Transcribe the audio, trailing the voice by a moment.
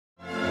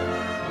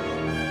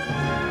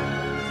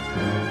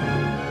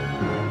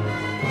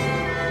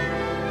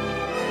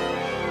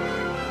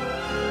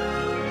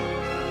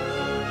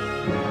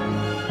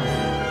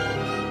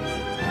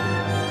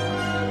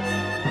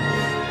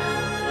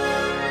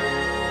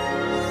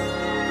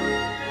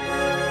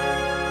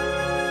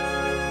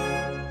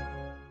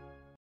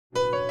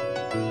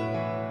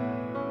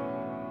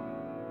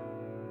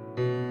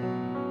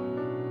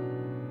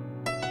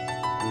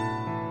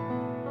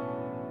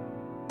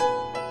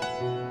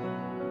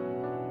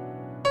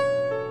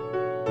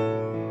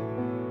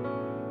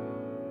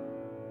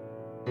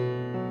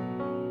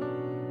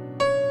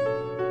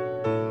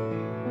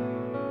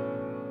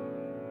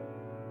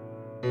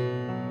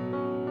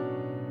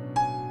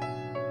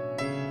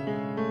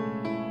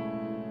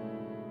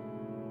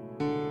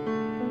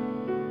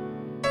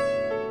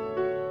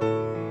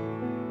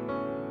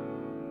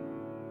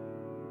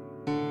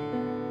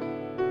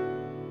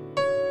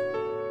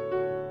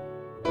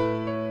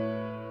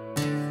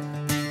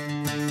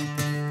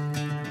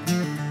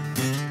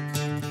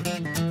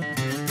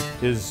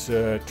his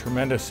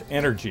tremendous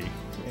energy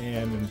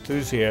and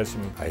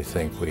enthusiasm. I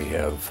think we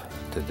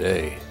have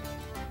today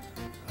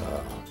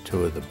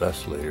two of the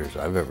best leaders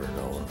I've ever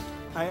known.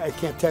 I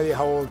can't tell you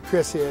how old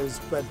Chris is,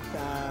 but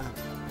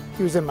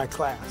he was in my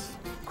class.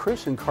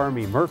 Chris and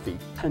Carmi Murphy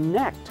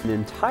connect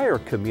entire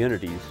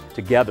communities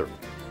together.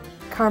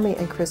 Carmi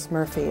and Chris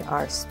Murphy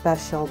are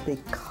special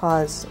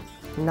because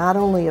not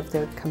only of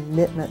their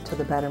commitment to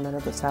the betterment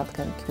of the South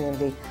County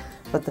community,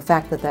 but the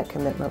fact that that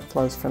commitment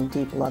flows from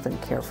deep love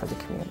and care for the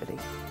community.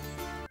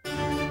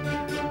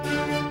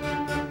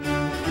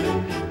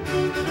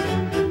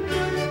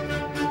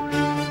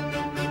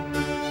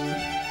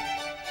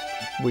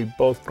 We've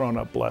both grown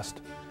up blessed,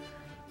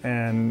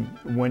 and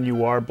when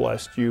you are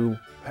blessed, you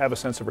have a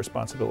sense of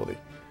responsibility.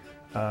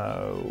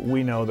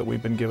 We know that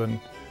we've been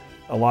given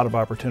a lot of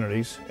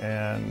opportunities,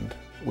 and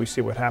we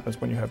see what happens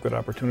when you have good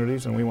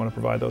opportunities, and we want to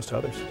provide those to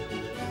others.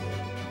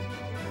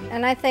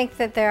 And I think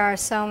that there are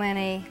so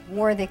many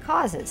worthy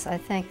causes. I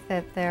think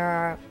that there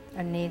are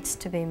needs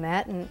to be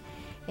met, and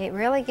it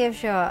really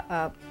gives you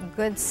a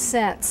good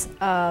sense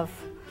of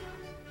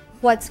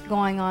what's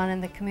going on in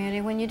the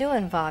community when you do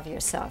involve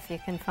yourself. You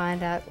can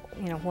find out,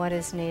 what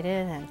is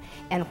needed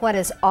and what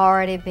is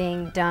already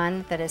being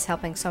done that is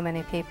helping so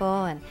many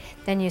people, and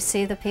then you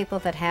see the people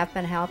that have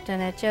been helped,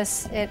 and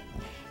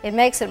it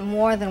makes it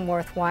more than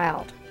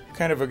worthwhile.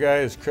 Kind of a guy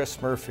is Chris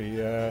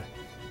Murphy.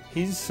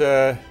 He's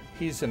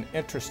an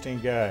interesting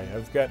guy.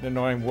 I've gotten to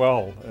know him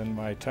well in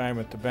my time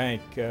at the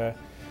bank.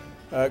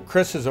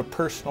 Chris is a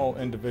personal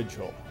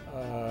individual.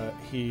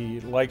 He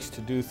likes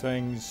to do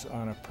things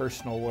on a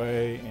personal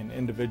way and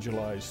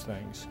individualize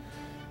things.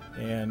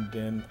 And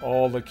in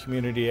all the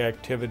community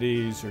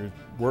activities or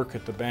work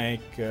at the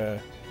bank,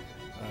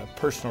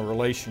 personal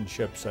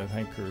relationships, I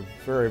think, are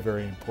very,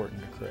 very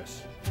important to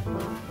Chris.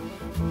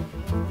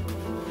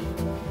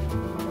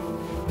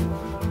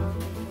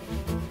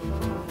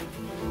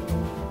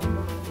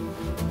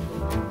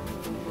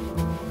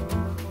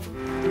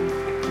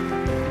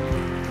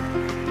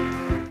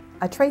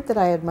 A trait that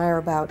I admire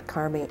about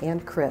Carmi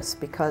and Chris,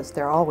 because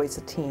they're always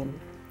a team,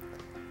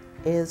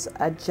 is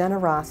a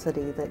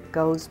generosity that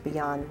goes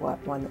beyond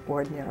what one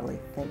ordinarily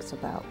thinks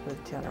about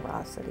with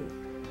generosity.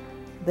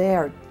 They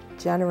are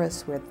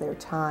generous with their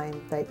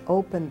time, they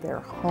open their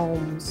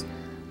homes,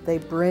 they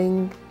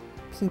bring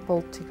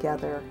people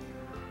together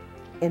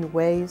in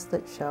ways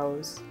that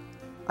shows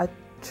a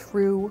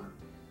true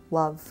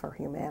love for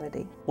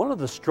humanity. One of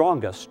the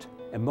strongest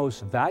and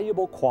most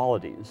valuable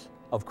qualities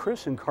of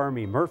Chris and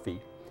Carmi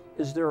Murphy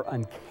is their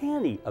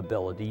uncanny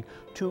ability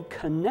to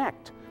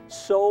connect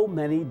so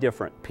many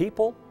different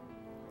people,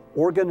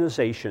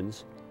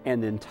 organizations,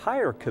 and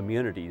entire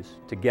communities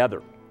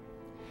together.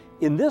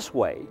 In this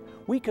way,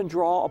 we can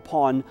draw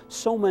upon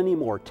so many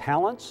more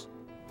talents,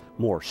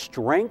 more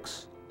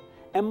strengths,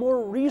 and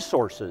more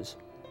resources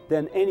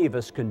than any of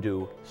us can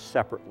do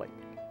separately.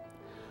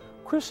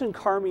 Chris and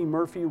Carmi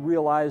Murphy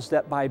realized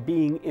that by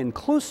being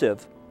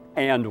inclusive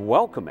and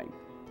welcoming,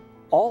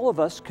 all of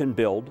us can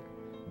build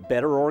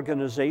better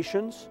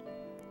organizations,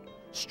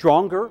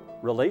 stronger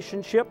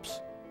relationships,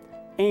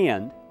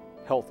 and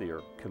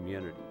healthier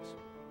communities.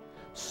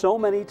 So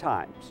many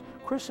times,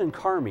 Chris and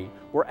Carmi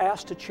were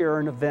asked to chair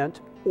an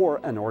event or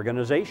an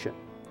organization.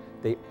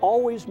 They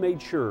always made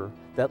sure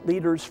that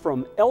leaders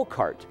from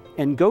Elkhart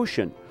and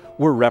Goshen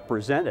were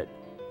represented.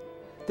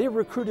 They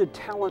recruited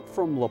talent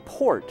from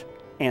LaPorte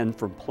and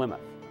from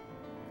Plymouth.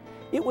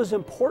 It was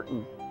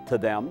important to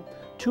them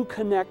to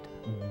connect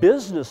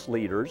business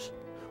leaders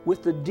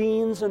with the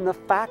deans and the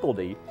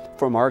faculty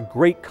from our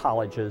great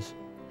colleges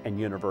and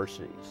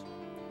universities.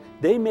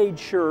 They made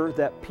sure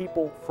that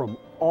people from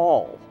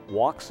all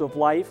walks of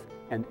life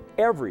and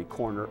every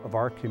corner of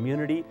our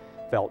community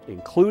felt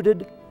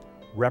included,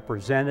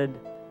 represented,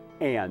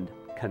 and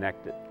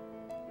connected.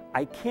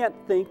 I can't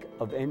think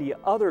of any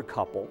other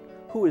couple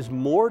who is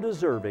more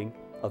deserving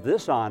of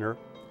this honor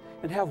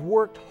and have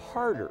worked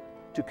harder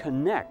to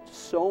connect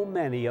so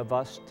many of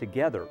us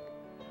together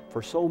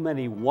for so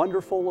many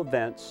wonderful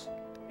events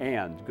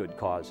and good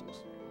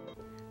causes.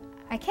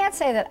 I can't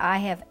say that I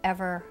have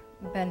ever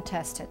been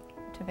tested,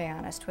 to be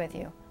honest with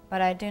you,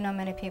 but I do know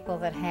many people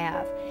that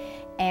have.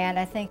 And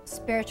I think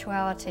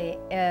spirituality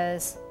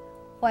is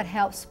what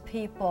helps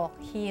people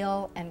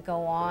heal and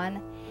go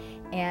on.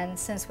 And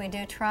since we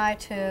do try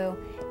to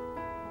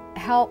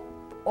help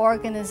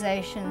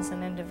organizations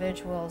and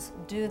individuals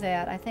do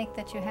that, I think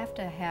that you have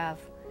to have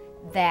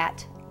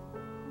that.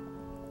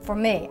 For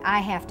me,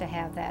 I have to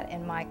have that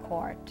in my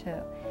core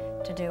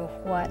to do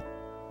what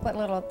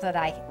little that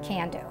I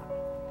can do.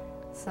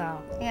 So,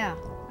 yeah,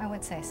 I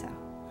would say so.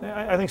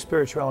 I think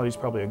spirituality is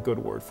probably a good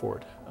word for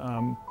it.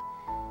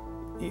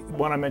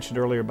 One I mentioned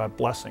earlier about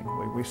blessing.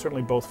 We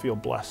certainly both feel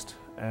blessed,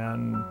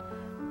 and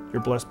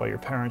you're blessed by your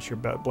parents, you're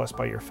blessed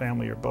by your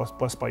family, you're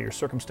blessed by your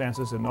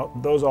circumstances, and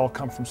those all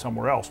come from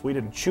somewhere else. We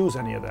didn't choose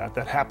any of that.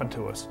 That happened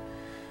to us.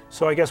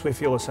 So I guess we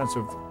feel a sense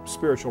of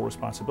spiritual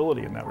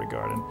responsibility in that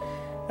regard.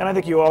 And I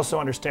think you also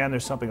understand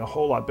there's something a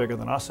whole lot bigger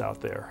than us out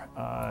there.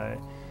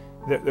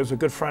 There's a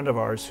good friend of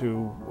ours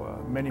who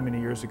many, many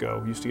years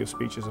ago, used to give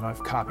speeches, and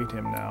I've copied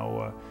him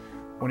now,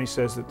 when he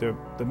says that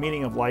the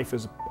meaning of life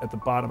is at the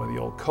bottom of the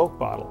old Coke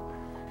bottle,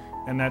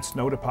 and that's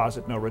no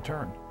deposit, no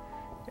return.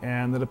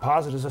 And the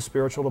deposit is a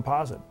spiritual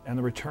deposit, and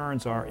the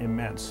returns are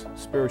immense,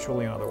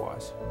 spiritually and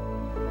otherwise.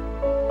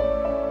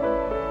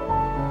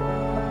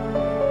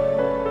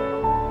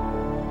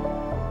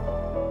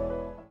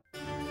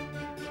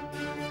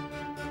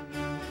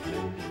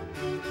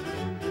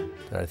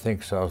 I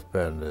think South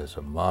Bend is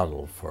a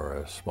model for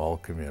a small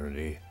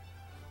community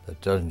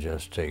that doesn't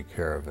just take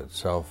care of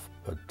itself,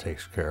 but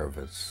takes care of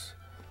its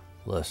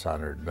less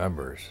honored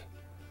members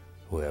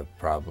who have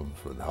problems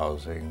with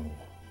housing,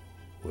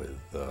 with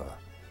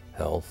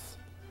health,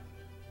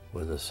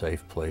 with a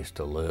safe place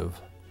to live.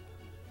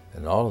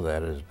 And all of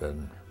that has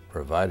been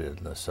provided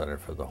in the Center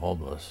for the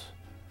Homeless.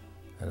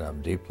 And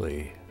I'm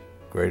deeply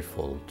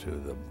grateful to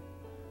the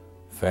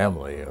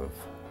family of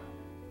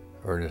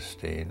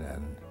Ernestine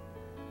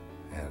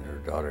and her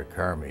daughter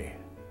Carmi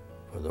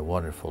for the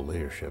wonderful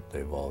leadership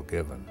they've all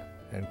given.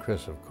 And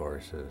Chris, of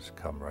course, has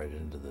come right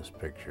into this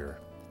picture.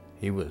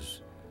 He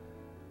was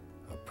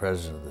a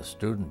president of the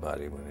student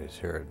body when he was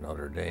here at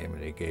Notre Dame,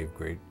 and he gave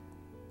great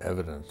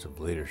evidence of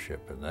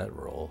leadership in that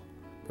role.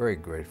 Very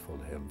grateful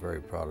to him, very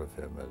proud of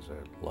him as an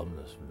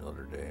alumnus of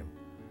Notre Dame.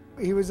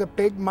 He was a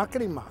big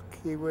muckety-muck.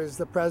 He was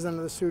the president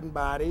of the student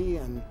body,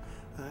 and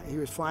he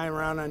was flying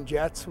around on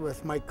jets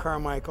with Mike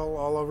Carmichael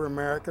all over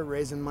America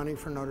raising money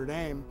for Notre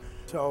Dame.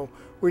 So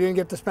we didn't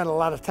get to spend a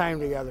lot of time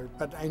together,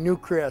 but I knew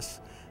Chris,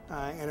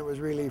 and it was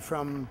really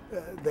from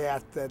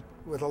that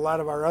with a lot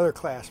of our other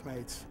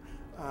classmates,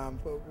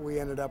 we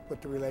ended up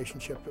with the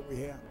relationship that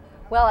we have.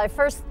 Well, I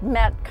first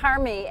met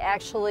Carmi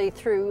actually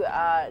through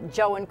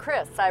Joe and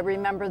Chris. I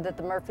remember that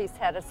the Murphys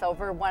had us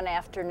over one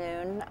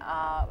afternoon,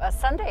 a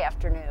Sunday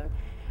afternoon,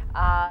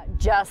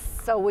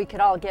 just so we could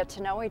all get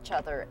to know each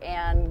other.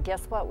 And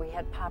guess what? We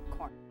had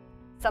popcorn.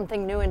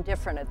 Something new and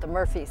different at the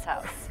Murphys'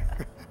 house.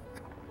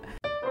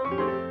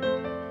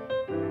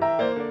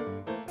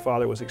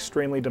 Father was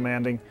extremely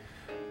demanding.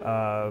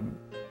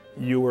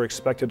 You were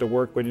expected to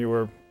work when you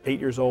were 8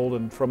 years old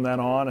and from then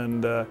on,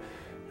 and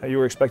you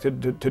were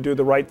expected to do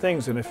the right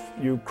things. And if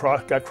you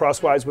got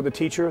crosswise with the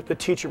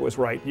teacher was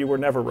right. You were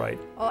never right.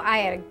 Oh, I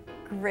had a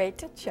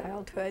great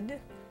childhood.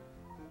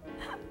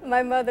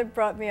 My mother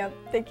brought me up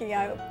thinking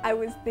I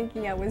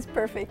was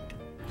perfect.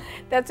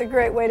 That's a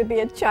great way to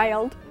be a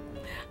child.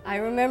 I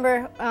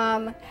remember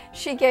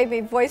she gave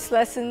me voice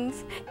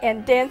lessons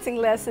and dancing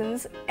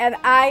lessons, and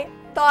I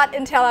thought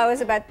until I was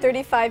about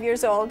 35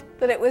 years old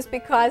that it was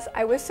because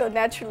I was so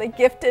naturally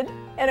gifted,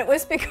 and it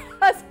was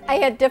because I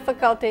had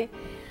difficulty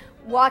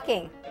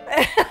walking.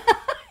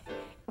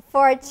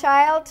 For a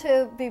child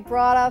to be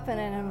brought up in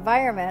an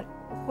environment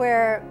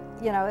where,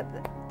 you know,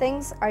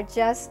 things are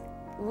just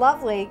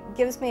lovely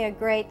gives me a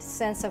great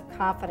sense of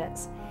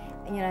confidence,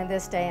 you know, in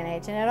this day and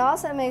age. And it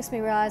also makes me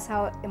realize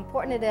how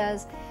important it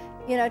is,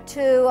 you know,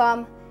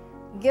 to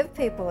give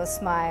people a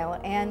smile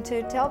and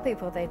to tell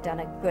people they've done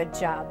a good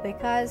job,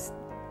 because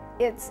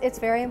it's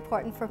very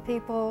important for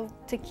people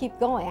to keep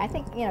going. I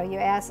think, you know, you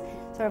asked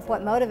sort of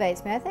what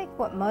motivates me. I think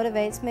what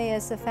motivates me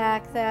is the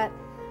fact that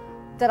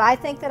I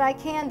think that I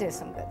can do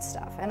some good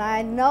stuff, and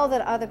I know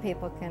that other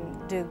people can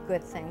do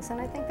good things, and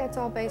I think that's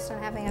all based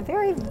on having a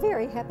very,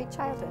 very happy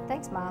childhood.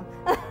 Thanks, Mom.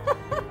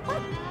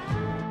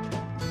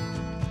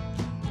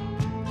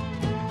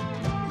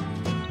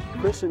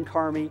 Chris and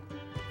Carmi,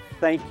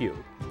 thank you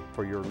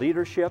for your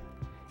leadership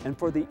and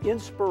for the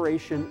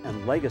inspiration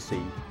and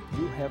legacy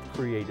you have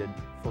created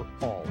for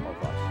all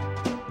of us.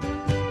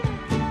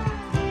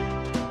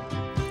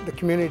 The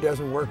community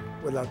doesn't work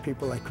without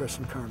people like Chris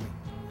and Carmi.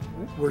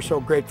 We're so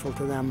grateful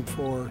to them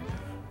for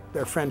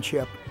their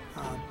friendship,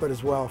 but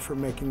as well for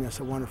making this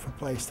a wonderful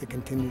place to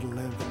continue to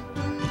live.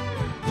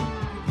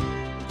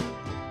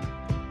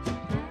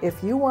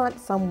 If you want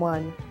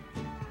someone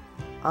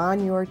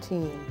on your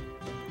team,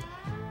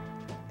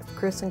 if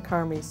Chris and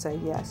Carmi say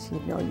yes, you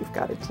know you've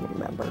got a team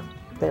member.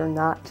 They're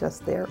not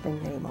just there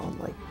in name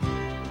only.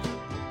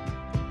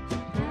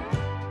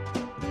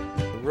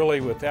 Really,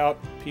 without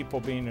people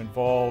being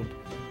involved,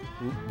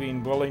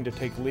 being willing to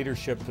take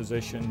leadership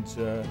positions,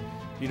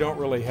 you don't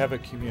really have a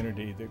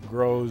community that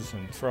grows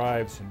and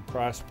thrives and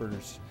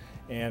prospers,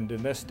 and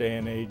in this day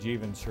and age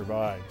even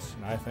survives.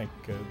 And I think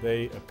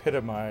they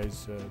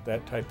epitomize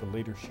that type of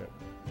leadership.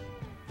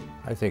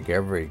 I think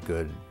every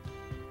good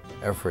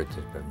effort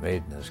that's been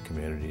made in this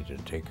community to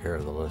take care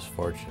of the less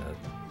fortunate,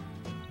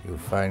 you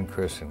find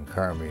Chris and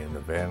Carmi in the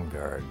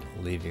vanguard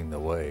leading the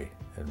way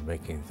and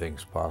making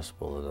things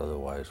possible that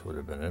otherwise would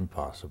have been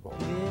impossible.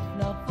 If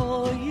not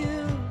for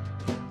you,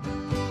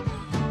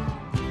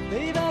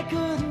 babe, I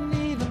couldn't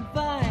even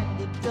find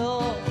the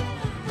door.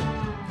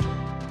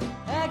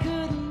 I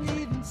couldn't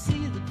even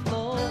see the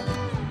floor.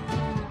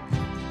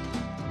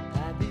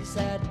 I'd be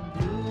sad and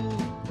blue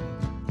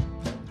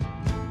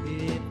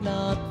if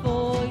not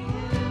for you.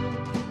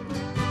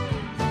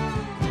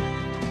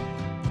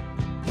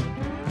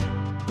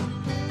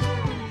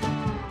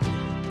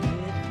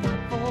 If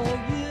not for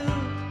you,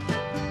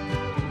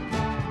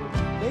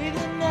 babe,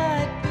 the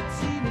night would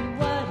seem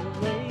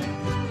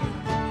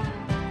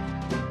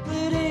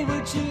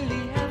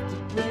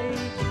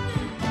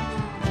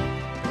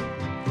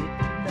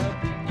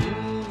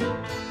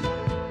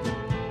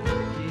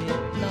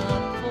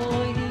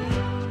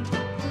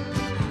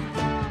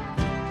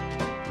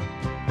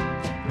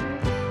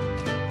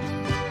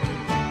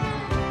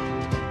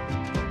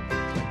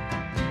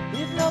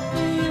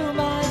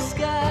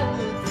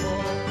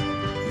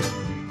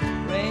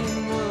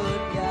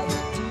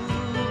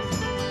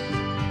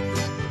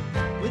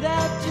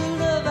Without your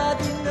love, I'd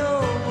be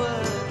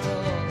nowhere.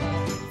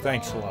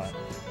 Thanks a lot.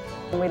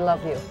 We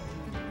love you.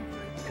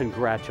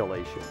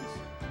 Congratulations.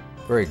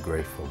 Very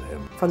grateful to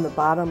him. From the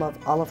bottom of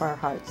all of our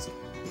hearts,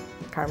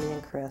 Carmi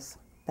and Chris,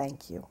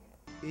 thank you.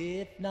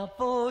 If not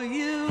for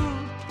you,